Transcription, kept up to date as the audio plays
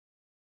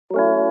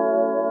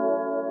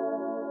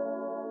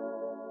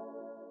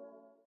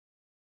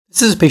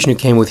This is a patient who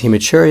came with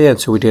hematuria,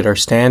 and so we did our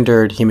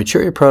standard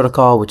hematuria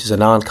protocol, which is a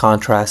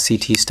non-contrast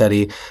CT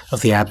study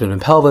of the abdomen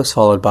and pelvis,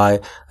 followed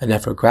by a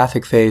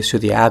nephrographic phase through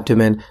the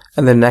abdomen,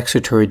 and then an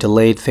exertory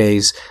delayed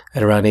phase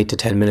at around 8 to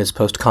 10 minutes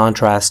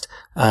post-contrast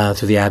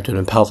through the abdomen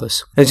and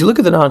pelvis. As you look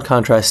at the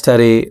non-contrast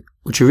study,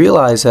 what you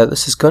realize that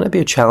this is going to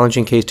be a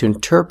challenging case to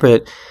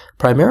interpret,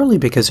 primarily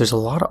because there's a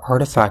lot of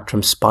artifact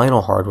from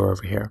spinal hardware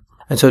over here.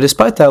 And so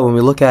despite that, when we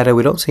look at it,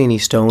 we don't see any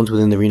stones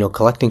within the renal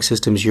collecting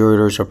systems,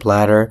 ureters, or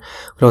bladder.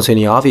 We don't see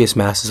any obvious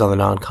masses on the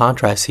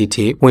non-contrast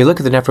CT. When we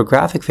look at the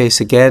nephrographic phase,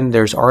 again,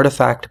 there's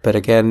artifact, but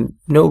again,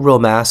 no real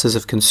masses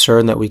of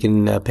concern that we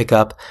can pick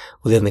up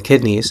within the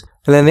kidneys.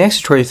 And then the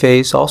exertory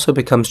phase also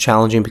becomes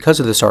challenging because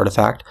of this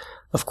artifact.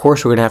 Of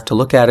course, we're going to have to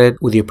look at it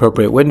with the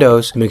appropriate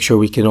windows to make sure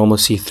we can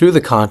almost see through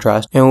the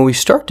contrast. And when we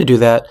start to do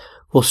that,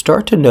 we'll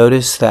start to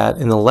notice that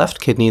in the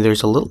left kidney,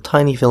 there's a little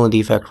tiny fill and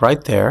defect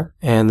right there.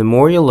 And the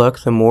more you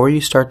look, the more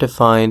you start to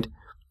find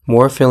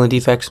more fill and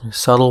defects, a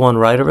subtle one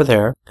right over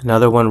there,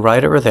 another one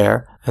right over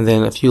there, and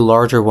then a few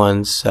larger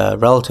ones,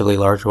 relatively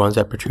larger ones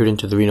that protrude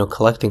into the renal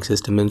collecting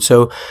system. And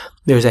so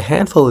there's a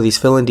handful of these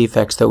fill and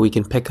defects that we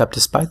can pick up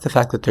despite the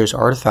fact that there's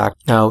artifact.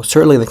 Now,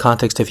 certainly in the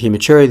context of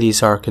hematuria,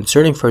 these are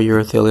concerning for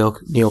urothelial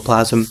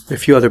neoplasm. There are a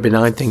few other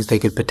benign things they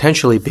could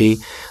potentially be.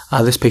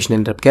 This patient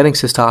ended up getting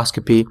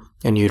cystoscopy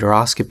and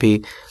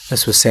uteroscopy.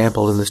 This was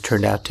sampled, and this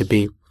turned out to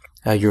be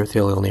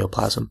urothelial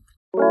neoplasm.